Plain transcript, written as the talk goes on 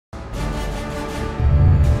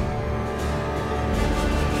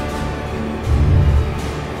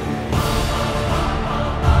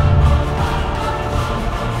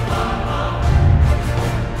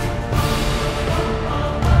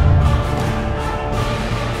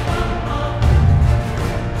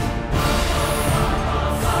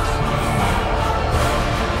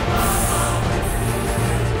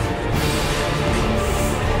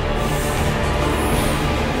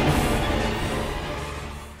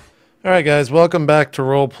All right, guys, welcome back to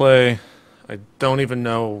Roleplay. I don't even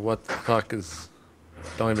know what the fuck is.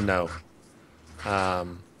 Don't even know.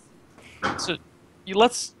 Um, So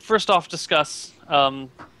let's first off discuss the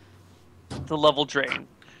level drain.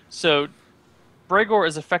 So Bregor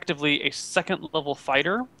is effectively a second level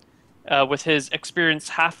fighter with his experience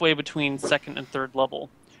halfway between second and third level.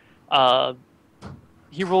 Uh,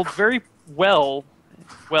 he rolled very well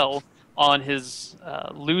on his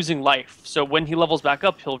losing life. So when he levels back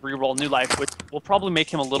up, he'll re-roll new life, which will probably make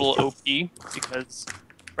him a little OP because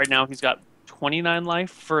right now he's got 29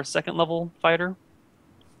 life for a second level fighter.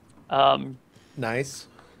 Um, nice.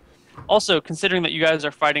 Also, considering that you guys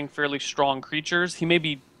are fighting fairly strong creatures, he may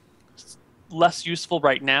be less useful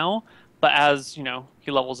right now, but as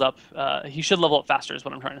he levels up, he should level up faster. Is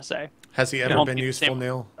what I'm trying to say. Has he He ever won't been be the useful, same.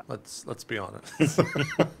 Neil? Let's be honest.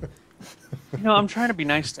 I'm trying to be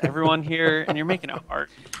nice to everyone here, and you're making it hard.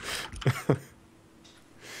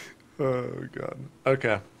 Oh god.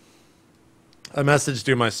 Okay. I messaged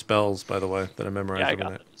you my spells, by the way, that I memorized Yeah, I got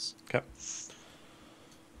overnight. those. Okay.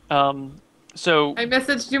 So I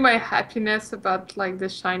messaged you my happiness about like the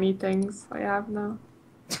shiny things I have now.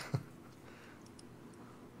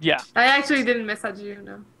 yeah. I actually didn't message you,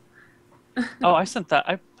 no. Oh, I sent that.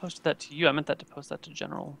 I posted that to you. I meant that to post that to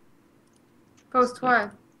general. Post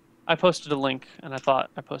what? I posted a link, and I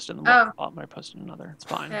thought I posted in the one spot, but I posted another. It's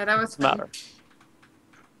fine. Yeah, that was Doesn't matter.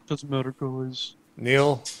 Doesn't matter, guys.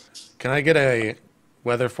 Neil, can I get a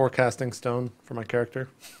weather forecasting stone for my character?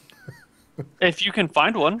 If you can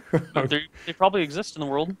find one, they probably exist in the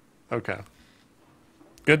world. Okay.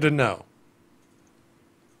 Good to know.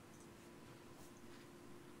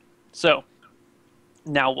 So,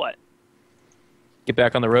 now what? Get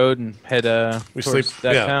back on the road and head We towards sleep.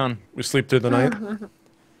 that Yeah. town. We sleep through the night.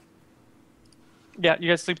 Yeah, you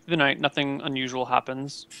guys sleep through the night. Nothing unusual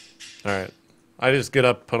happens. All right. I just get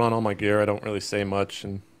up, put on all my gear. I don't really say much,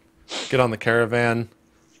 and get on the caravan,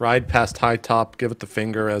 ride past High Top, give it the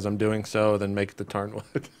finger as I'm doing so, then make it to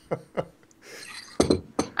Tarnwood.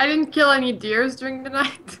 I didn't kill any deers during the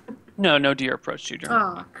night. No deer approached you during.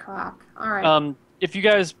 Oh, crap. Alright. If you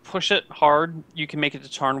guys push it hard, you can make it to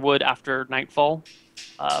Tarnwood after nightfall,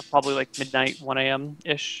 probably like midnight, 1 a.m.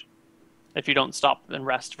 ish. If you don't stop and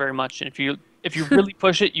rest very much, and if you really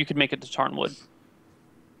push it, you could make it to Tarnwood.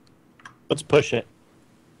 Let's push it.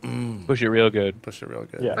 Push it real good. Push it real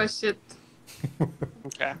good. Yeah. Push it.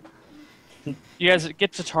 Okay. You guys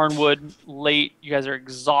get to Tarnwood late. You guys are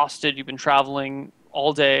exhausted. You've been traveling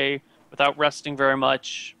all day without resting very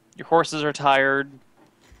much. Your horses are tired.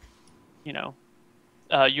 You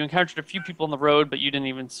encountered a few people on the road, but you didn't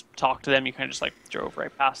even talk to them. You kind of just like drove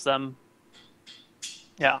right past them.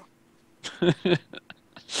 Yeah.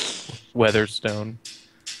 Weatherstone.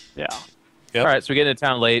 Yeah. Yep. All right, so we get into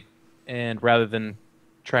town late, and rather than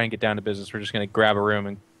try and get down to business, we're just going to grab a room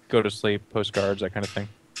and go to sleep, post guards, that kind of thing.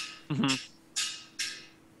 Mm-hmm.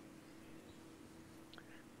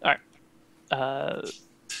 All right.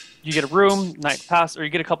 You get a room, night pass, or you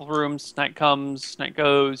get a couple rooms. Night comes, night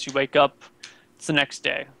goes. You wake up. It's the next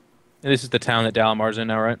day. And this is the town that Dalamar's in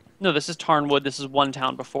now, right? No, this is Tarnwood. This is one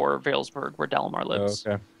town before Valesburg, where Dalamar lives.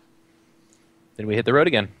 Oh, okay. Then we hit the road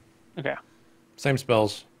again. Okay. Same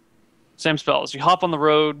spells. Same spells. You hop on the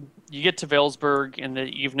road. You get to Valesburg in the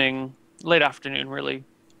evening, late afternoon, really.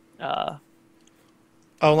 Oh,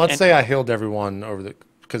 let's say I healed everyone over the...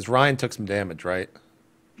 Because Ryan took some damage, right?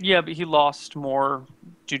 Yeah, but he lost more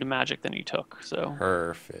due to magic than he took, so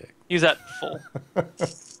Perfect. he's at full.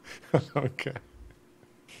 Okay.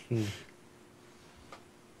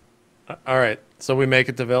 All right. So we make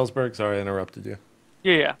it to Valesburg. Sorry, I interrupted you.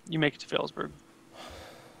 Yeah, you make it to Valesburg.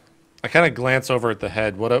 I kind of glance over at the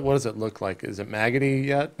head. What does it look like? Is it maggoty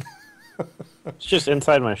yet? It's just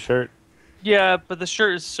inside my shirt. Yeah, but the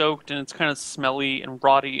shirt is soaked and it's kind of smelly and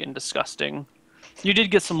rotty and disgusting. You did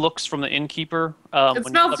get some looks from the innkeeper. It when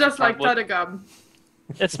smells you just like Tarnwood. Tudagub.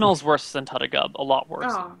 It smells worse than Tutagub, a lot worse.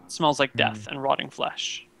 Oh. It smells like death and rotting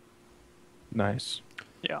flesh. Nice.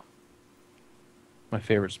 Yeah. My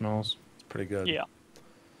favorite smells. It's pretty good. Yeah.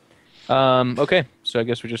 Okay, so I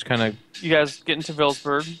guess we just kind of You guys get into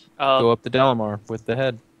Valesburg. go up to Dalamar with the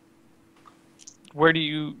head. Where do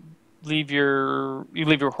you leave your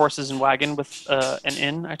horses and wagon with an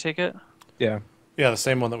inn, I take it? Yeah. Yeah, the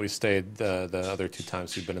same one that we stayed the other 2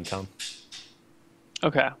 times we've been in town.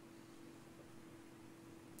 Okay.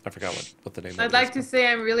 I forgot what the name I'd of it like is. to say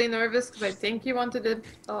I'm really nervous because I think you wanted it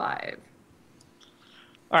alive.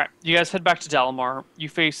 All right, you guys head back to Dalamar. You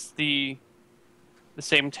face the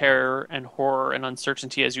same terror and horror and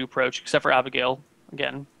uncertainty as you approach, except for Abigail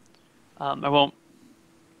again. I won't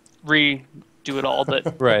do it all.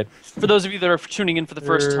 But Right. for those of you that are tuning in for the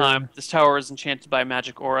first time, this tower is enchanted by a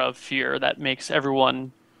magic aura of fear that makes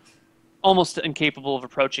everyone almost incapable of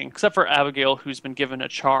approaching, except for Abigail, who's been given a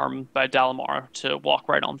charm by Dalamar to walk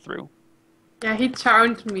right on through. Yeah, he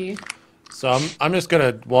charmed me. So I'm just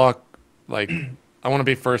gonna walk like I want to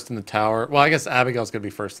be first in the tower. Well, I guess Abigail's gonna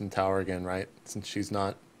be first in the tower again, right? Since she's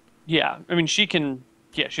not. Yeah, I mean, she can...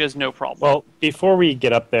 Yeah, she has no problem. Well, before we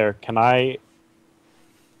get up there, can I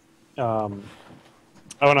want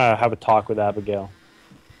to have a talk with Abigail.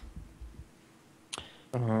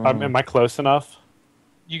 Am I close enough?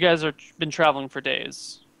 You guys are been traveling for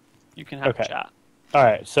days. You can have a chat. All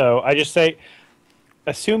right, so I just say,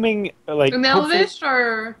 assuming like In Elvish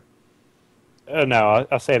or? no,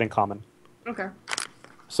 I'll say it in common. Okay.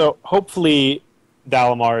 So hopefully,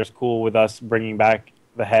 Dalamar is cool with us bringing back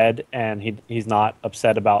the head, and he's not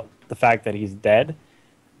upset about the fact that he's dead.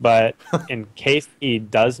 But in case he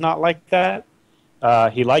does not like that,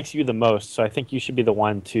 he likes you the most. So I think you should be the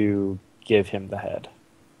one to give him the head.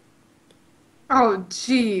 Oh,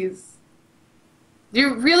 jeez. Do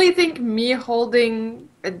you really think me holding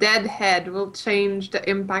a dead head will change the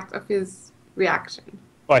impact of his reaction?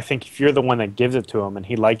 Well, I think if you're the one that gives it to him and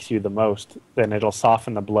he likes you the most, then it'll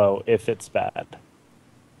soften the blow if it's bad.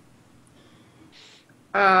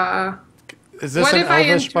 Is this what in if I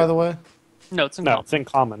Elvish, by the way? No, it's in No, common. it's in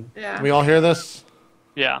common. Yeah. Can we all hear this?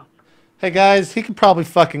 Yeah. Hey guys, he could probably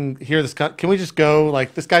fucking hear this. Can we just go?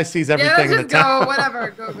 Like, this guy sees Yeah, everything let's in the just town. go.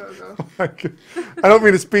 Whatever. Go. I don't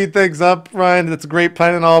mean to speed things up, Ryan. That's a great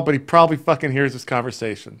plan and all, but he probably fucking hears this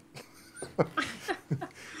conversation.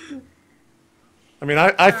 I mean,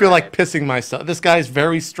 I feel like pissing myself. This guy's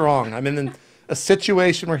very strong. I'm in a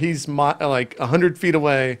situation where he's like 100 feet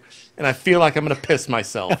away, and I feel like I'm going to piss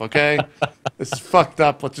myself, okay? This is fucked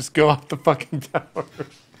up. Let's just go up the fucking tower.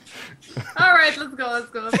 All right, let's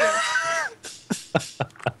go.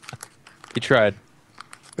 He tried.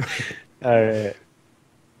 All right.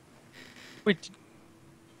 Wait,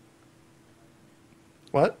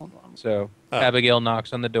 What? hold on. So Oh. Abigail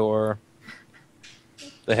knocks on the door.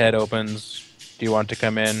 The head opens. Do you want to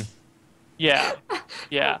come in? Yeah.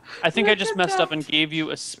 I think I just Look at messed that. up and gave you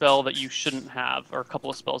a spell that you shouldn't have, or a couple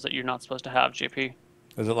of spells that you're not supposed to have, JP.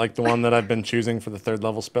 Is it like the one that I've been choosing for the 3rd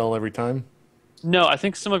level spell every time? No, I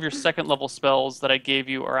think some of your 2nd level spells that I gave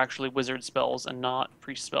you are actually wizard spells and not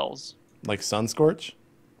priest spells. Like Sunscorch?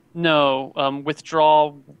 No,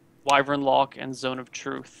 Withdraw, Wyvern Lock, and Zone of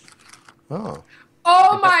Truth. Oh.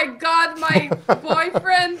 Oh my god, my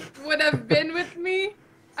boyfriend would have been with me.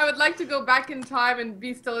 I would like to go back in time and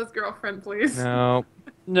be still his girlfriend, please. No.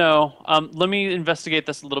 No, let me investigate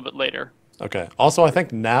this a little bit later. Okay. Also, I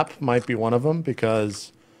think Nap might be one of them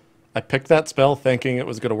because I picked that spell thinking it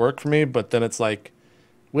was going to work for me, but then it's like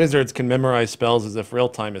wizards can memorize spells as if real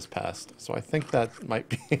time has passed. So I think that might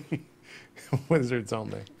be wizards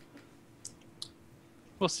only.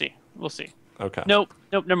 We'll see. Okay. Nope,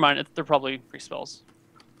 never mind. They're probably priest spells.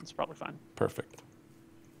 It's probably fine. Perfect.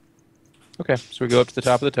 Okay, so we go up to the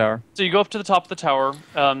top of the tower. So you go up to the top of the tower.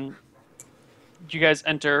 You guys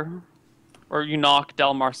enter, or you knock.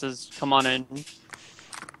 Dalamar says, "Come on in."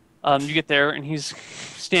 You get there, and he's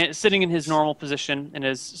sitting in his normal position in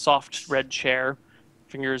his soft red chair,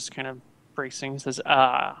 fingers kind of bracing. He says,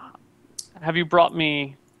 "Have you brought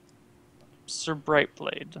me Sir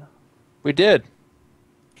Brightblade?" We did.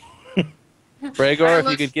 Bregor, if you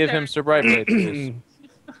looks could give him Sir Brightblade, please.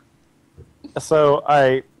 So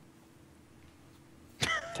I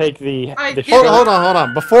take the I the give shirt. Hold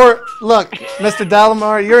on. Look, Mr.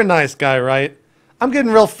 Dalamar, you're a nice guy, right? I'm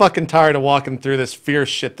getting real fucking tired of walking through this fierce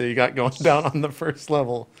shit that you got going down on the 1st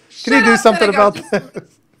level. Can you Shut do up, something about Telegram.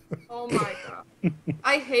 this? Oh my god.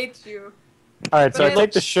 I hate you. All right, so I But-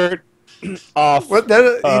 take the shirt off What?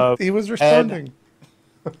 He was responding.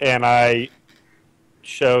 and I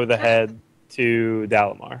show the head to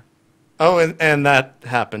Dalamar. Oh, and that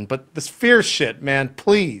happened. But this fierce shit, man,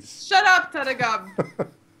 please. Shut up, Telegram.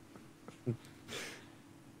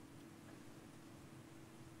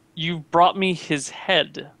 You brought me his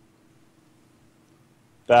head.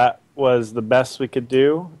 That was the best we could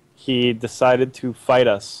do. He decided to fight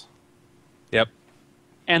us. Yep.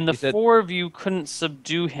 And the He said- 4 of you couldn't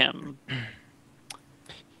subdue him.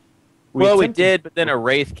 We Well, we attempted- did, but then a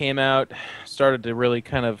wraith came out, started to really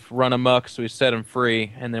kind of run amok, so we set him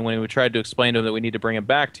free. And then when we tried to explain to him that we need to bring him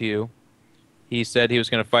back to you, he said he was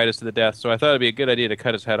going to fight us to the death. So I thought it'd be a good idea to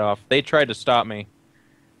cut his head off. They tried to stop me,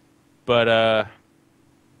 but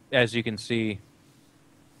as you can see,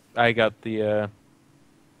 I got the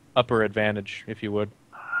upper advantage, if you would.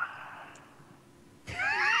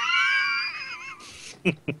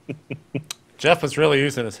 Jeff was really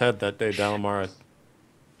using his head that day, Dalamar.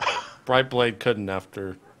 Brightblade couldn't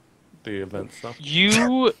after the event stuff.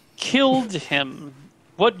 You killed him.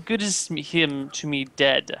 What good is him to me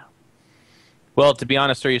dead? Well, to be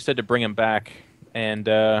honest, sir, you said to bring him back, and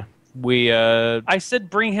we. I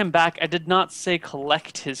said bring him back. I did not say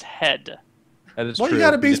collect his head. That is Well, true. you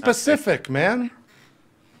got to be We did not say- specific, man.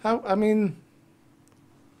 How? I mean,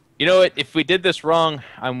 You know what? If we did this wrong,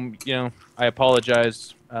 I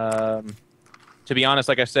apologize. To be honest,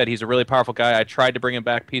 like I said, he's a really powerful guy. I tried to bring him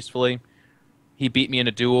back peacefully. He beat me in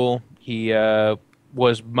a duel. He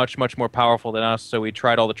was much, much more powerful than us, so we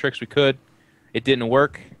tried all the tricks we could. It didn't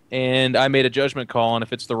work, and I made a judgment call, and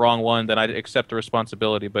if it's the wrong one, then I accept the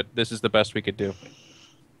responsibility, but this is the best we could do.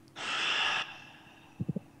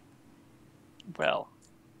 Well,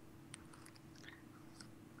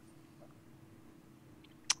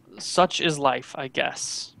 such is life, I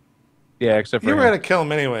guess. Yeah, except for you were him. gonna kill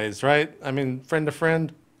him anyways, right? I mean, friend to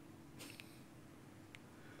friend.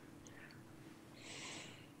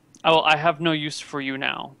 Oh, I have no use for you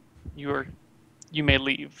now. You may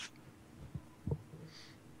leave.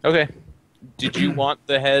 Okay. Did you want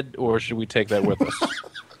the head, or should we take that with us?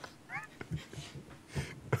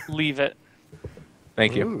 Leave it.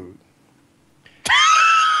 Thank you. Ooh.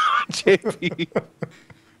 JP.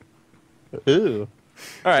 Ooh.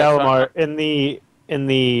 All right. Dalamar, in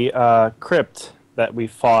the crypt that we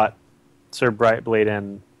fought Sir Brightblade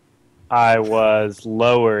in, I was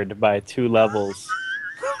lowered by 2 levels.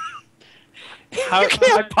 How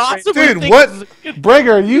can't possibly Dude, think what? this is a good-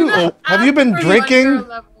 Brigger, have you been Ask for your drinking?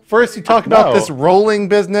 level. First, you talk about No. this rolling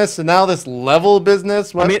business, and now this level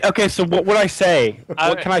business. What? I mean, okay, so what would I say? I-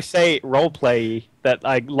 What can I say roleplay that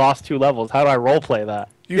I lost 2 levels? How do I roleplay that?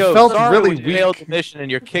 you Yo, felt sorry really we failed weak. the mission and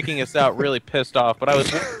you're kicking us out really pissed off, but I was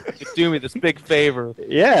wondering if you could do me this big favor.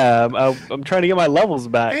 Yeah, I'm trying to get my levels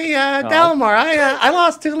back. Hey, Dalamar, I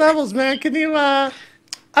lost 2 levels, man. Can you, I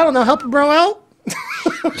don't know, help a bro out?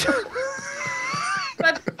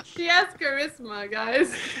 But she has charisma,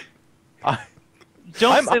 guys.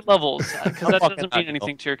 Don't I'm- say levels, because I'm that walking doesn't out, mean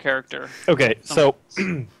anything to your character. Okay, so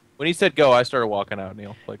When he said go, I started walking out,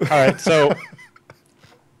 Neil. Like, all right, so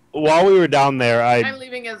while we were down there, I'm I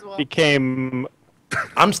leaving as well. became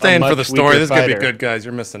I'm staying for much the story. weaker This is going to be fighter. good, guys.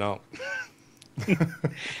 You're missing out.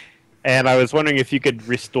 and I was wondering if you could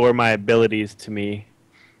restore my abilities to me.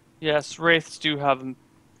 Yes, wraiths do have a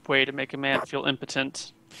way to make a man feel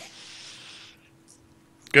impotent.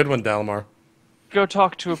 Good one, Dalamar. Go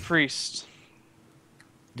talk to a priest.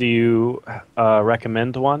 Do you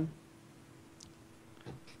recommend one?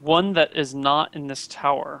 One that is not in this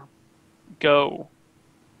tower. Go.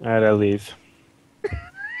 All right, I leave.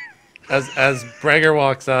 As Brager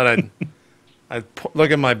walks out, I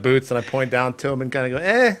look at my boots and I point down to him and kind of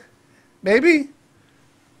go, maybe?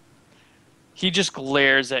 He just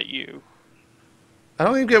glares at you. I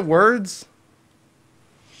don't even get words.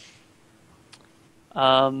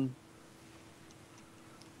 Um,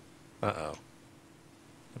 Uh-oh.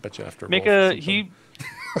 I bet you have to make roll a. for something. He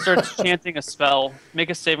starts chanting a spell. Make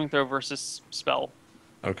a saving throw versus spell.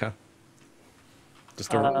 Okay.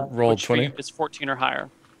 Just a roll which for 20? you is 14 or higher.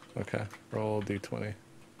 Okay. Roll D20.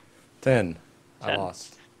 10. I 10.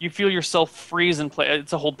 lost. You feel yourself freeze in place.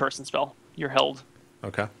 It's a hold person spell. You're held.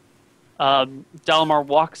 Okay. Dalamar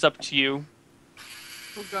walks up to you,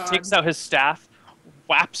 Oh god. takes out his staff,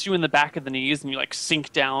 whaps you in the back of the knees, and you like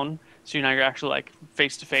sink down. So now you're actually like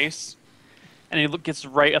face to face. And he gets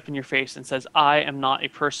right up in your face and says, "I am not a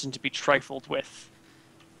person to be trifled with.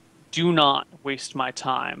 Do not waste my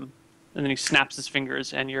time." And then he snaps his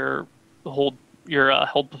fingers, and your hold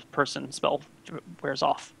person spell wears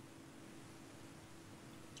off.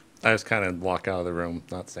 I just kind of walk out of the room,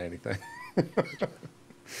 not say anything.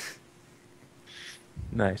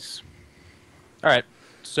 nice. All right.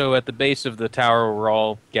 So at the base of the tower, we're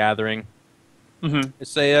all gathering. Mm-hmm.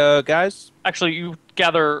 Say, guys. Actually, you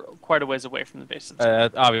gather quite a ways away from the base of the tower.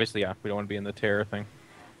 Obviously, yeah. We don't want to be in the terror thing.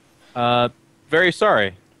 Very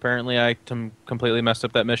sorry. Apparently, I completely messed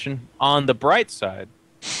up that mission. On the bright side,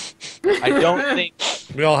 I don't think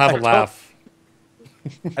We all have a laugh.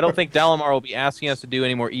 I don't think Dalamar will be asking us to do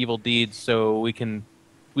any more evil deeds, so we can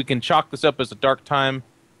chalk this up as a dark time,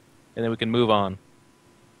 and then we can move on.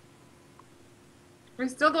 We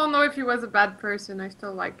still don't know if he was a bad person. I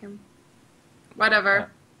still like him. Whatever.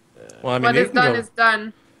 Well, I mean, What you is can, done go, is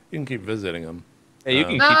done. you can keep visiting him. Hey, you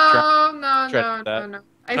can No, keep no, track no, of that. no, no.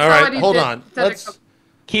 I All saw right, what he hold did on. to the Let's.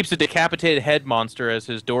 keeps a decapitated head monster as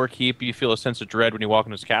his doorkeep. You feel a sense of dread when you walk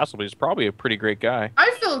into his castle, but he's probably a pretty great guy.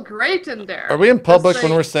 I feel great in there. Are we in public Just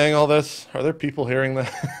when like- we're saying all this? Are there people hearing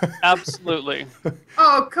that? Absolutely.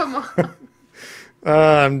 Oh, come on.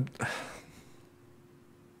 Um,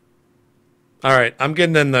 All right, I'm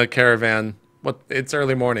getting in the caravan. It's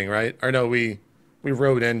early morning, right? Or no, we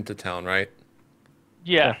rode into town, right?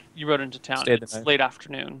 Yeah, you rode into town. Stayed the It's night. late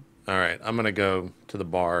afternoon. All right, I'm gonna go to the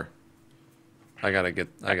bar. I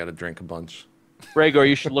gotta drink a bunch. Bregor,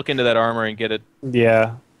 you should look into that armor and get it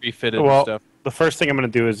Yeah. refitted and Well, stuff. the first thing I'm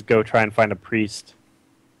going to do is go try and find a priest.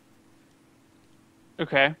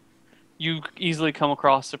 Okay. You easily come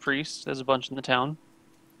across a priest. There's a bunch in the town.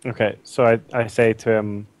 Okay, so I say to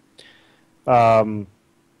him,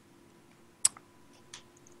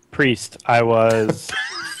 priest, I was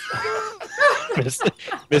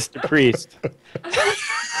Mr. Priest.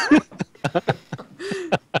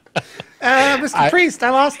 Mr. Priest,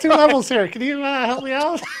 I lost 2 levels here. Can you help me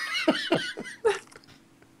out?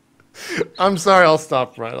 I'm sorry, I'll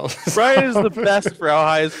stop, Brian. Brian is the best for how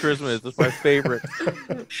high his charisma is. That's my favorite.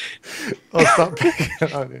 I'll stop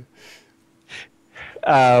picking on you.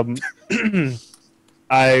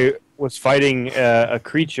 I was fighting a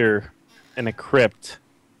creature in a crypt,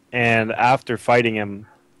 and after fighting him,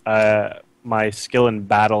 my skill in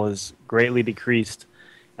battle is greatly decreased,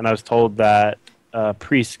 and I was told that a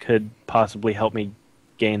priest could possibly help me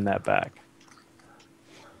gain that back.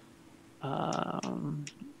 I'm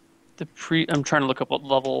trying to look up what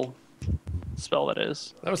level spell that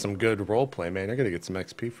is. That was some good role play, man. You're gonna get some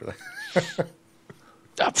XP for that.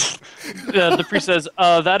 The priest says,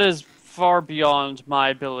 that is far beyond my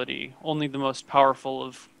ability. Only the most powerful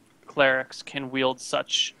of clerics can wield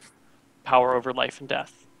such power over life and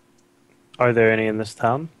death. Are there any in this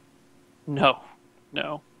town? No.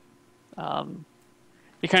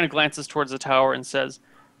 He kind of glances towards the tower and says,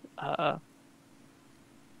 how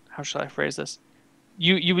shall I phrase this?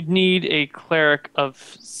 You would need a cleric of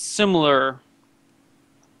similar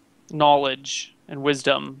knowledge and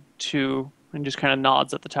wisdom to, and just kind of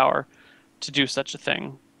nods at the tower, to do such a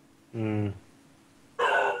thing.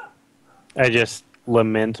 I just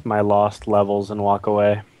lament my lost levels and walk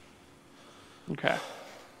away. Okay.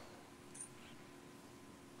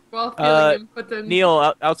 Well, feeling impotent.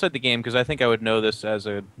 Neal, outside the game, because I think I would know this as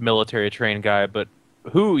a military trained guy, but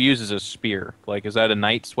who uses a spear? Like, is that a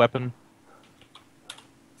knight's weapon?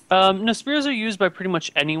 No, spears are used by pretty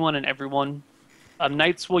much anyone and everyone.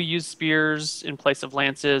 Knights will use spears in place of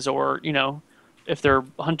lances, or, if they're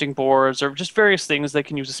hunting boars, or just various things, they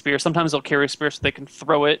can use a spear. Sometimes they'll carry a spear so they can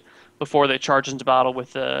throw it before they charge into battle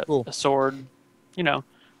with a sword.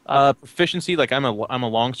 Proficiency, like I'm a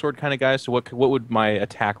longsword kind of guy, so what would my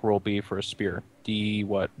attack roll be for a spear? D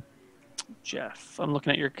what? Jeff, I'm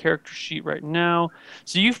looking at your character sheet right now.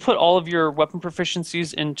 So you've put all of your weapon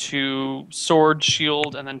proficiencies into sword,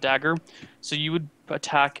 shield, and then dagger. So you would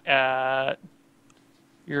attack at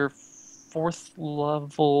your 4th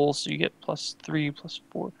level, so you get +3,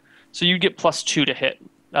 +4. So you get +2 to hit.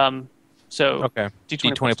 Okay.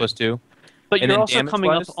 D20 plus 2. But And you're then also coming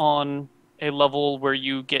up damage-wise? on a level where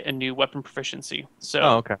you get a new weapon proficiency. So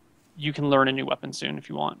Okay. you can learn a new weapon soon if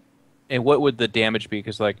you want. And what would the damage be?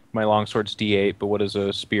 Because like my longsword's D8, but what is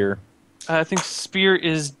a spear? I think spear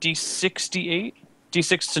is D6, D8.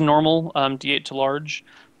 D6 to normal, D8 to large.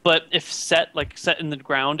 But if set in the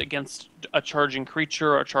ground against a charging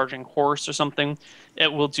creature or a charging horse or something,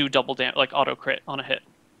 it will do double damage, like auto crit on a hit.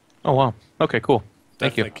 Oh wow. Okay, cool.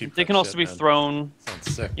 Thank you. Definitely keep They that can also shit, be man. thrown,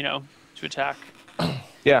 Sounds sick. to attack.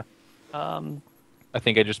 Yeah. Um, I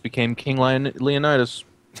think I just became King Leonidas.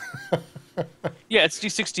 yeah, it's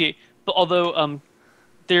D68. But although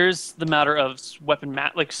there's the matter of weapon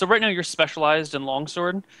so right now you're specialized in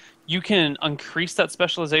longsword. You can increase that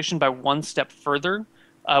specialization by 1 step further,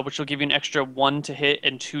 which will give you an extra 1 to hit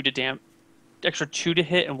and 2 to extra 2 to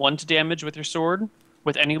hit and 1 to damage with your sword,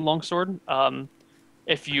 with any longsword.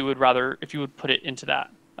 If you would put it into that.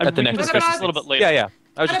 At the we can next discuss this a session. little bit later. Yeah.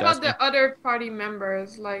 I was What just about asking. the other party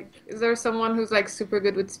members? Like, is there someone who's like super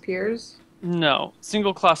good with spears? No,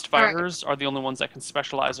 single class All right. fighters are the only ones that can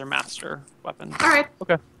specialize or master weapons. All right.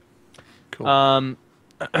 Cool.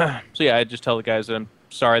 So yeah, I just tell the guys that I'm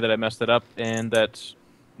sorry that I messed it up, and that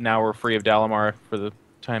now we're free of Dalamar for the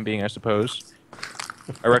time being, I suppose.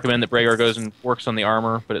 I recommend that Bregor goes and works on the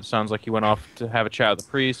armor, but it sounds like he went off to have a chat with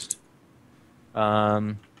the priest.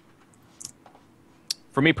 For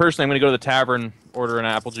me personally, I'm going to go to the tavern, order an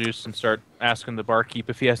apple juice, and start asking the barkeep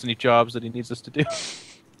if he has any jobs that he needs us to do.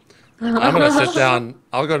 I'm gonna sit down.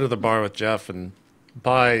 I'll go to the bar with Jeff and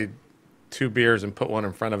buy 2 beers and put one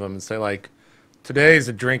in front of him and say like, "Today's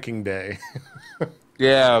a drinking day."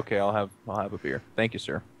 Yeah, okay, I'll have a beer. Thank you,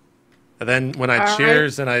 sir. And then when I All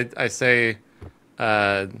cheers and I say,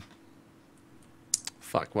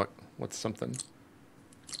 what's something?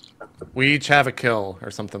 We each have a kill or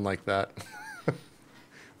something like that.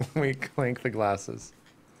 We clink the glasses.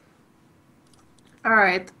 All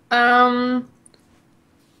right.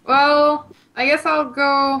 Well, I guess I'll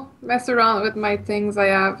go mess around with my things I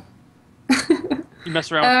have. You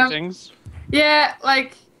mess around with your Um, things. yeah,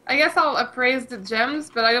 like I guess I'll appraise the gems,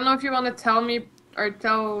 but I don't know if you want to tell me or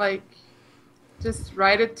tell like just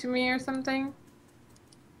write it to me or something.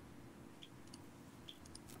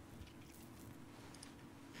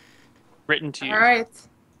 Written to you. All right.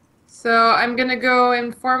 So I'm gonna go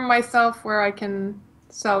inform myself where I can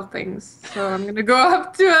sell things. So I'm gonna go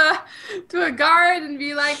up to a guard and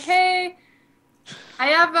be like, "Hey, I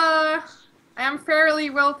am fairly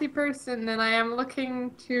wealthy person, and I am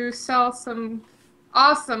looking to sell some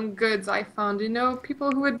awesome goods I found. You know,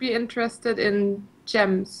 people who would be interested in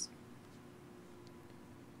gems."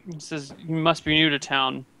 He says, you must be new to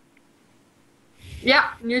town.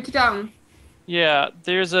 Yeah, new to town. Yeah,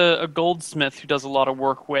 there's a goldsmith who does a lot of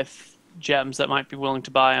work with gems that might be willing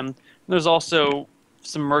to buy them. There's also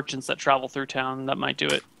some merchants that travel through town that might do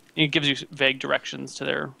it. It gives you vague directions to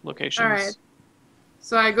their locations. All right.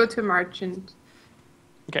 So I go to merchant.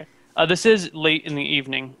 Okay. This is late in the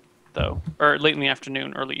evening, though. Or late in the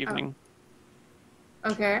afternoon, early evening.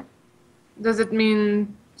 Okay. Does it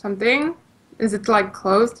mean something? Is it like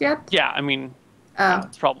closed yet? Yeah, I mean, Oh.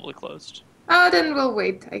 it's probably closed. Oh, then we'll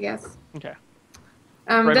wait, I guess. Okay.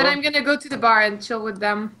 Then Gregor? I'm gonna go to the bar and chill with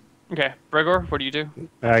them. Okay. Bregor, what do you do?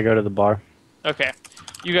 I go to the bar. Okay.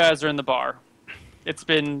 You guys are in the bar. It's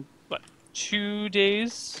been, what, 2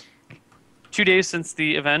 days? 2 days since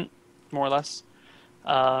the event, more or less.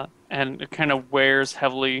 And it kind of wears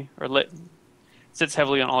heavily, or sits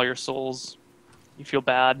heavily on all your souls. You feel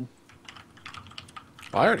bad.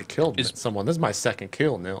 I already killed someone. This is my second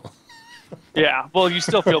kill, Neil. Yeah, well, you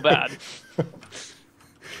still feel bad.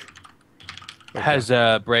 Has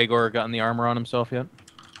Bregor gotten the armor on himself yet?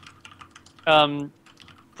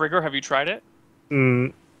 Bregor, have you tried it?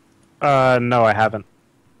 No, I haven't.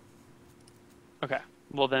 Okay.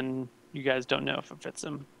 Well, then you guys don't know if it fits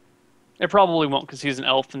him. It probably won't because he's an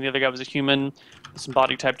elf and the other guy was a human. There's some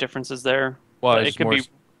body type differences there. Well, But it's it could more be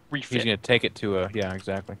refit. He's going to take it to a... Yeah,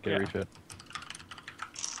 exactly. Get a Yeah. refit.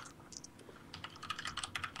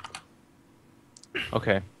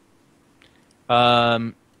 Okay.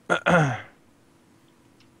 Yeah,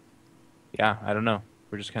 I don't know.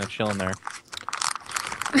 We're just kind of chilling there.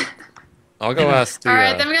 I'll go ask the. All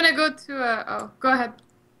right, I'm gonna go to. Oh, go ahead.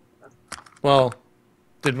 Well,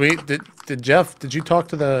 did Jeff? Did you talk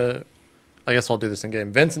to the? I guess I'll do this in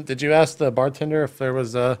game. Vincent, did you ask the bartender if there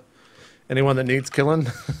was anyone that needs killing?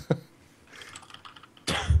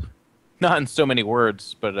 Not in so many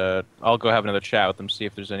words, but I'll go have another chat with them, see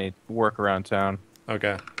if there's any work around town.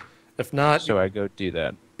 Okay. If not, So I go do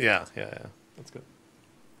that. yeah, that's good.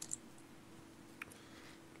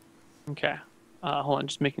 Okay. Hold on,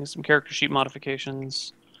 just making some character sheet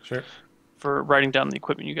modifications Sure. for writing down the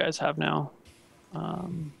equipment you guys have now.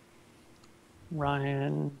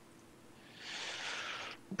 Ryan,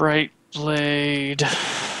 Bright Blade,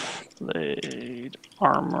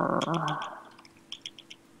 Armor,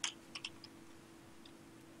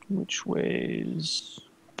 which weighs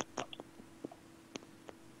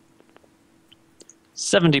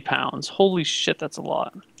 70 pounds. Holy shit, that's a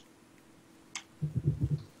lot.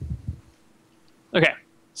 Okay,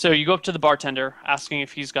 so you go up to the bartender, asking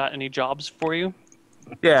if he's got any jobs for you.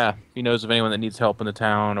 Yeah, he knows of anyone that needs help in the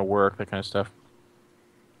town or work, that kind of stuff.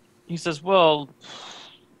 He says, well,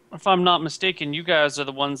 if I'm not mistaken, you guys are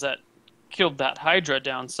the ones that killed that Hydra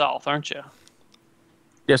down south, aren't you?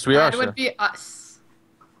 Yes, we are, That sir. would be us.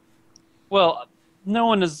 Well, no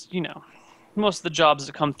one is, most of the jobs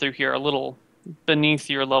that come through here are a little beneath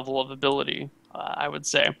your level of ability, I would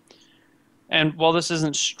say. And while this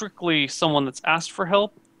isn't strictly someone that's asked for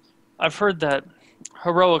help, I've heard that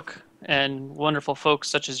heroic and wonderful folks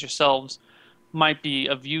such as yourselves might be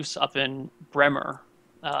of use up in Bremer.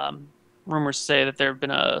 Rumors say that there have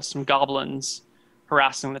been some goblins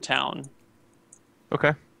harassing the town.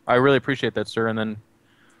 Okay. I really appreciate that, sir. And then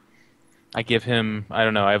I give him, I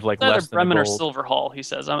don't know, I have like Either less than Bremen a or gold. Silverhall, he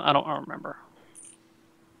says. I don't remember.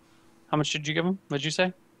 How much did you give him? What did you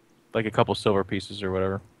say? Like a couple silver pieces or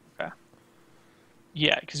whatever. Okay.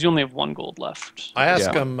 Yeah, because you only have 1 gold left. I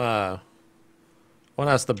asked Yeah. him. I want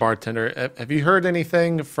to ask the bartender. Have you heard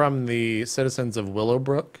anything from the citizens of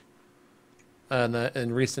Willowbrook?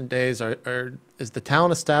 In recent days, is the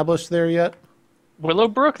town established there yet?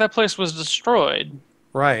 Willowbrook? That place was destroyed.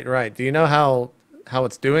 Right. Do you know how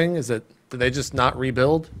it's doing? Did they just not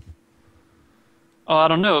rebuild? Oh, I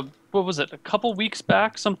don't know. What was it? A couple weeks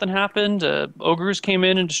back, something happened. Ogres came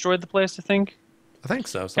in and destroyed the place, I think. I think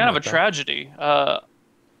so. Kind of a like that. tragedy.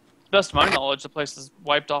 Best of my knowledge, the place is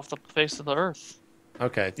wiped off the face of the earth.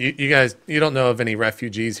 Okay. You guys, you don't know of any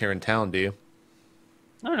refugees here in town, do you?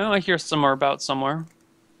 I don't know. I hear some are about somewhere.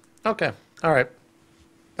 Okay. All right.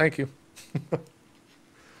 Thank you.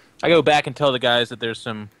 I go back and tell the guys that there's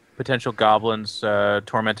some potential goblins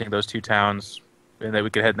tormenting those 2 towns, and that we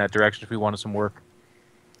could head in that direction if we wanted some work.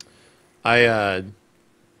 I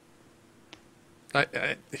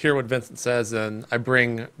hear what Vincent says, and I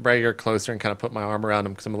bring Brager closer and kind of put my arm around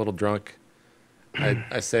him because I'm a little drunk.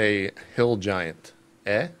 I say, "Hill giant,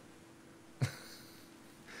 eh?"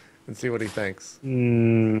 and see what he thinks.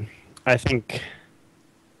 I think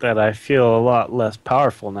that I feel a lot less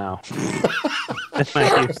powerful now than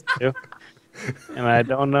I used to. And I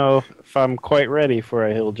don't know if I'm quite ready for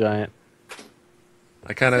a hill giant.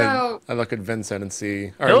 I kind of So- I look at Vincent and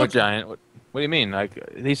see. Or Hill look, giant? What do you mean?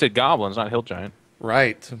 Like, he said goblins, not hill giant.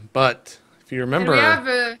 right, but if you And remember we have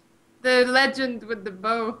the legend with the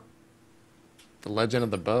bow. the legend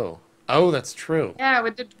of the bow. Oh, that's true. Yeah,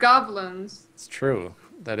 with the goblins. It's true.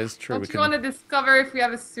 That is true. Don't you want to discover if we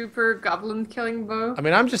have a super goblin killing bow? I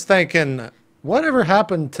mean, I'm just thinking, whatever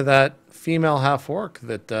happened to that female half-orc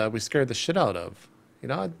that we scared the shit out of? You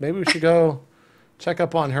know, maybe we should go check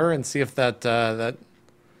up on her and see if that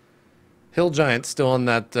hill giant's still in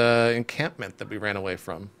that encampment that we ran away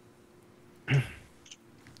from.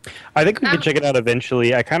 I think we can check it out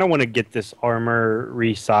eventually. I kind of want to get this armor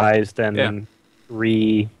resized and I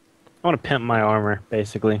want to pimp my armor,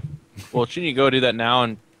 basically. Well, shouldn't you go do that now,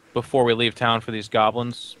 and before we leave town for these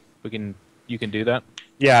goblins, you can do that?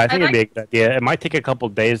 Yeah, I think I'd it'd be a good idea. It might take a couple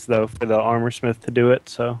days, though, for the armor smith to do it,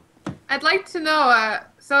 so... I'd like to know,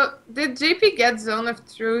 so did JP get Zone of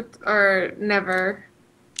Truth or never?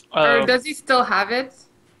 Or does he still have it?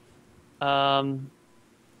 Let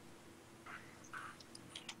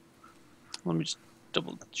me just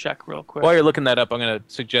double check real quick. While you're looking that up, I'm going to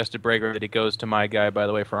suggest to Brager that he goes to my guy, by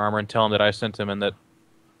the way, for armor, and tell him that I sent him and that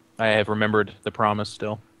I have remembered the promise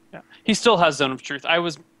still. Yeah, he still has Zone of Truth.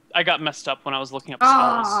 I got messed up when I was looking up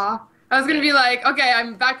spells. Aw. I was gonna be like, okay,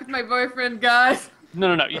 I'm back with my boyfriend, guys.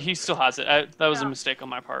 No, he still has it. That was a mistake on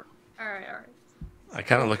my part. Alright. I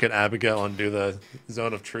kind of look at Abigail and do the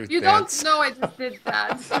Zone of Truth You dance. don't know I just did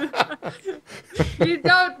that. You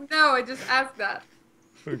don't know, I just asked that.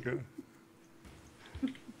 Okay.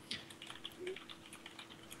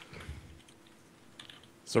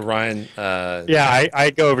 So Ryan, Yeah, I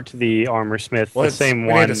go over to the armor smith, well, the same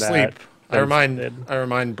we one need to that... sleep. I Vincent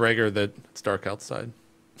remind Brager that it's dark outside.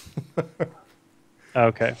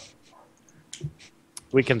 Okay.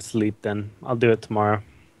 We can sleep then. I'll do it tomorrow.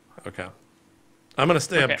 Okay. I'm gonna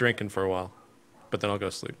stay Okay. up drinking for a while, but then I'll go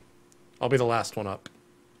sleep. I'll be the last one up.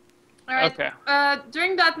 Alright. Okay.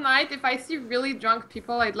 During that night, if I see really drunk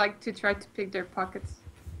people, I'd like to try to pick their pockets.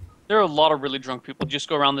 There are a lot of really drunk people. Just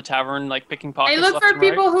go around the tavern, like, picking pockets I look left for and right.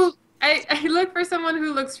 people who... I look for someone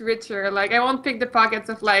who looks richer. Like, I won't pick the pockets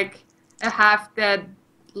of, like, a half-dead,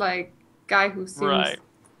 like, guy who seems Right.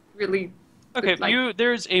 really... Okay, like,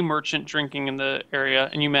 there's a merchant drinking in the area,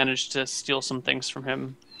 and you managed to steal some things from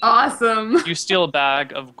him. awesome. You steal a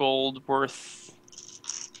bag of gold worth...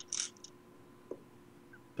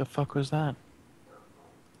 The fuck was that?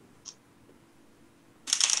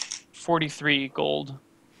 43 gold.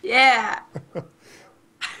 Yeah.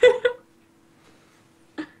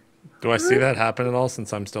 Do I see that happen at all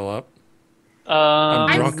since I'm still up?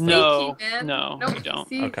 I'm drunk, no, sneaky, man. no, you don't.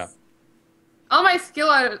 sees. Okay. All my skill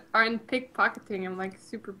are in pickpocketing. I'm like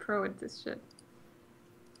super pro at this shit.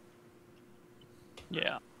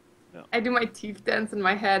 Yeah. I do my teeth dance in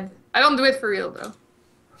my head. I don't do it for real though.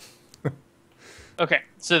 Okay,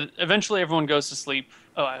 so eventually everyone goes to sleep.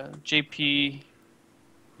 Oh, JP,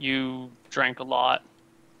 you drank a lot.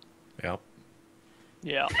 Yep.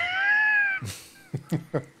 Yeah.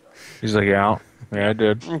 He's like, yeah, I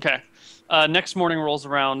did. Okay. Next morning rolls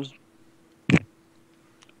around.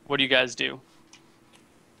 What do you guys do?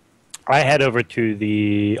 I head over to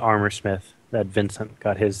the armor smith that Vincent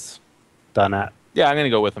got his done at. Yeah, I'm going to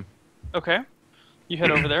go with him. Okay. You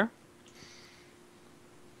head over there.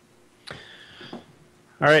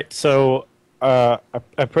 All right, so I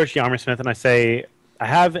approach the armor smith and I say, I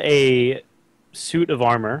have a suit of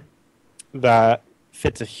armor that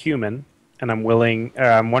fits a human, and I'm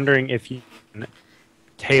wondering if you can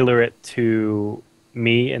tailor it to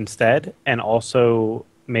me instead, and also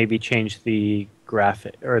maybe change the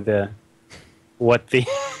graphic or what the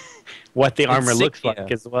armor looks like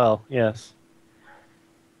Insignia. as well. Yes.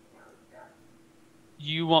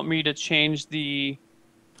 You want me to change the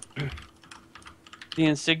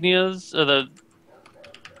insignias or the...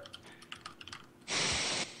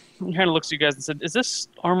 He kind of looks at you guys and said, "Is this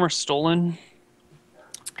armor stolen?"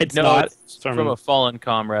 It's No, not it's from a fallen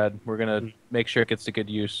comrade. We're gonna make sure it gets to good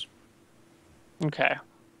use. Okay.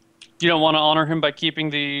 You don't want to honor him by keeping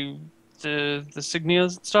the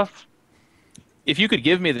insignias and stuff? If you could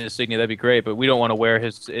give me the insignia, that'd be great. But we don't want to wear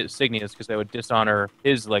his insignias because that would dishonor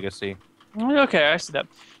his legacy. Okay, I see that.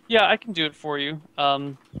 Yeah, I can do it for you.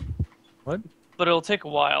 What? But it'll take a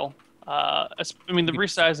while. I mean, the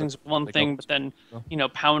resizing is one thing, but then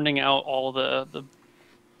pounding out all the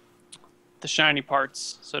shiny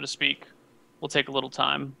parts, so to speak, will take a little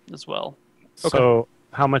time as well. So,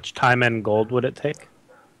 how much time and gold would it take?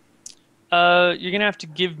 You're gonna have to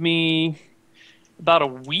give me about a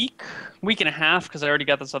week and a half, because I already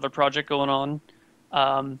got this other project going on,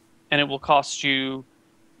 and it will cost you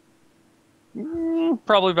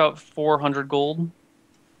probably about 400 gold.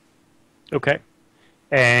 Okay.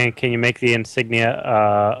 And can you make the insignia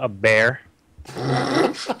a bear?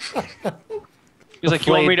 He's like,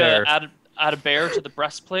 you want me to bear. add a bear to the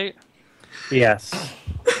breastplate? Yes.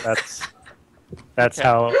 That's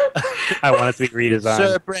how I want it to be redesigned.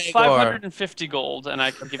 Sir Bregor. 550 gold, and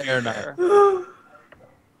I can give you a bear. All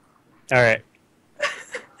right.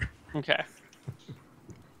 Okay.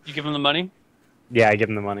 You give him the money? Yeah, I give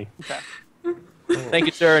him the money. Okay. Thank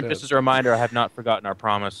you, sir. And just as a reminder, I have not forgotten our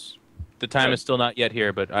promise. The time is still not yet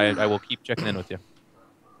here, but I will keep checking in with you.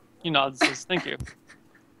 He nods and says, thank you.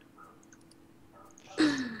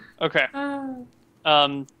 Okay.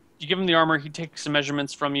 You give him the armor, he takes some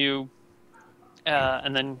measurements from you,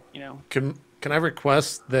 and then, Can I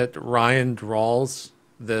request that Ryan draws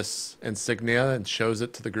this insignia and shows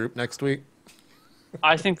it to the group next week?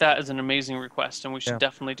 I think that is an amazing request, and we should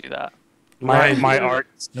definitely do that. My art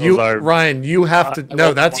skills are. Ryan, you have to.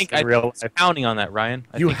 No, that's. in real life. Counting on that, Ryan.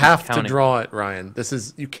 You have to draw it, Ryan. This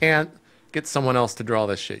is. You can't get someone else to draw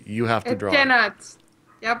this shit. You have to draw it. Cannot.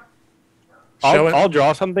 Yep. I'll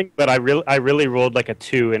draw something, but I really rolled like a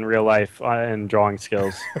 2 in real life in drawing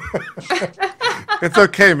skills. It's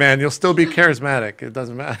okay, man. You'll still be charismatic. It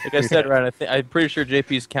doesn't matter. Like I said, Ryan, I'm pretty sure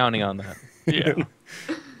JP's counting on that. Yeah.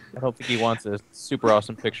 I don't think he wants a super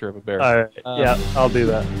awesome picture of a bear. All right. Yeah, I'll do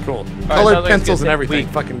that. Cool. right, Colored sounds like pencils it's and gonna everything.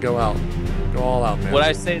 take Fucking go out. Go all out, man. What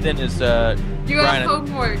I say then is, You have Ryan,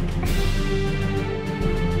 homework.